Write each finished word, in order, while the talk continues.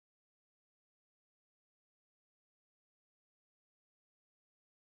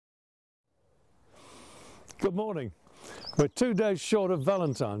Good morning. We're 2 days short of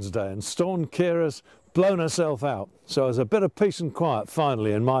Valentine's Day and Storm Ciara's blown herself out. So there's a bit of peace and quiet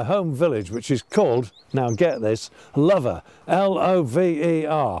finally in my home village, which is called, now get this, Lover,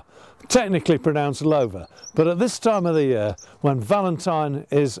 L-O-V-E-R. Technically pronounced Lover, but at this time of the year, when Valentine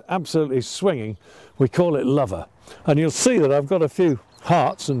is absolutely swinging, we call it Lover. And you'll see that I've got a few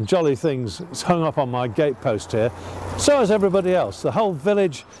hearts and jolly things hung up on my gatepost here. So is everybody else. The whole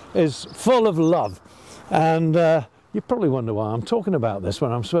village is full of love. And you probably wonder why I'm talking about this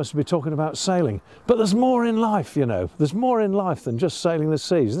when I'm supposed to be talking about sailing. But there's more in life, you know. There's more in life than just sailing the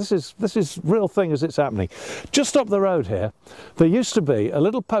seas. This is real thing as it's happening. Just up the road here, there used to be a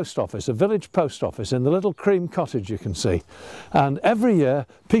little post office, a village post office in the little cream cottage you can see. And every year,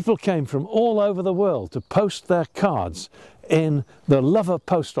 people came from all over the world to post their cards in the Lover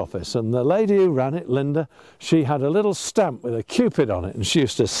post office, and the lady who ran it, Linda, she had a little stamp with a Cupid on it, and she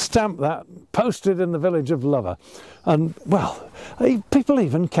used to stamp that, post it in the village of Lover. And well, people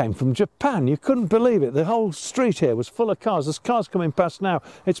even came from Japan. You couldn't believe it. The whole street here was full of cars. There's cars coming past now.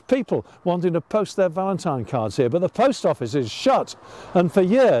 It's people wanting to post their Valentine cards here, but the post office is shut, and for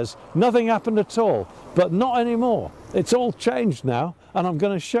years nothing happened at all. But not anymore. It's all changed now, and I'm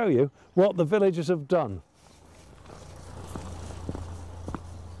going to show you what the villagers have done.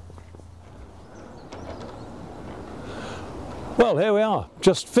 Well, here we are,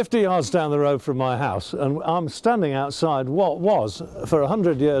 just 50 yards down the road from my house, and I'm standing outside what was, for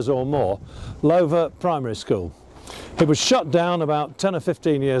 100 years or more, Lover Primary School. It was shut down about 10 or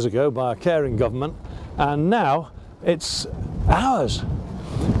 15 years ago by a caring government, and now it's ours.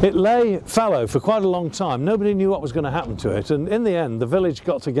 It lay fallow for quite a long time. Nobody knew what was going to happen to it, and in the end the village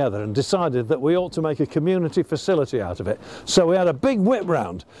got together and decided that we ought to make a community facility out of it. So we had a big whip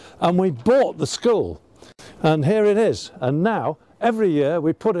round and we bought the school. And here it is. And now, every year,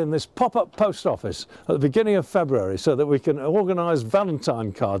 we put in this pop-up post office at the beginning of February so that we can organise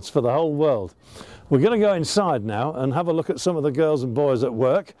Valentine cards for the whole world. We're going to go inside now and have a look at some of the girls and boys at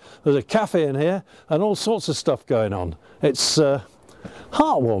work. There's a cafe in here and all sorts of stuff going on. It's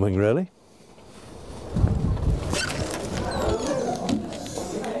heartwarming, really.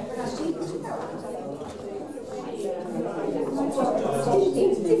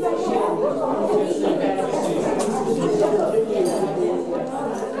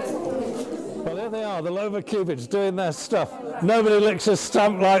 The Lover Cupids doing their stuff. Nobody licks a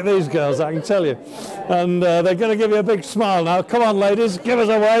stamp like these girls, I can tell you. And they're going to give you a big smile now. Come on, ladies, give us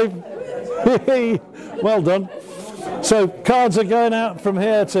a wave. Well done. So cards are going out from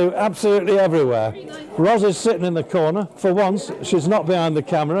here to absolutely everywhere. Ros is sitting in the corner. For once, she's not behind the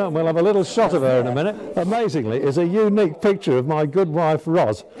camera, and we'll have a little shot of her in a minute. Amazingly, is a unique picture of my good wife,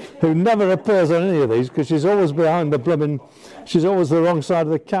 Ros, who never appears on any of these because she's always behind the blooming... She's always the wrong side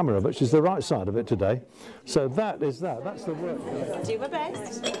of the camera, but she's the right side of it today. So that is that. That's the work. Do my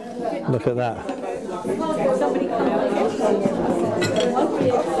best. Look at that.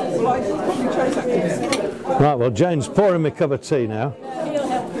 Right, well, Jane's pouring me a cup of tea now.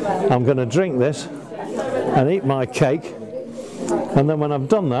 I'm going to drink this and eat my cake. And then when I've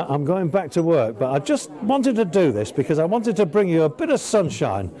done that, I'm going back to work. But I just wanted to do this because I wanted to bring you a bit of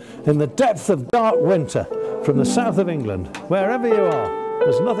sunshine in the depth of dark winter from the south of England. Wherever you are,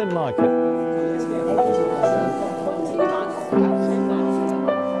 there's nothing like it.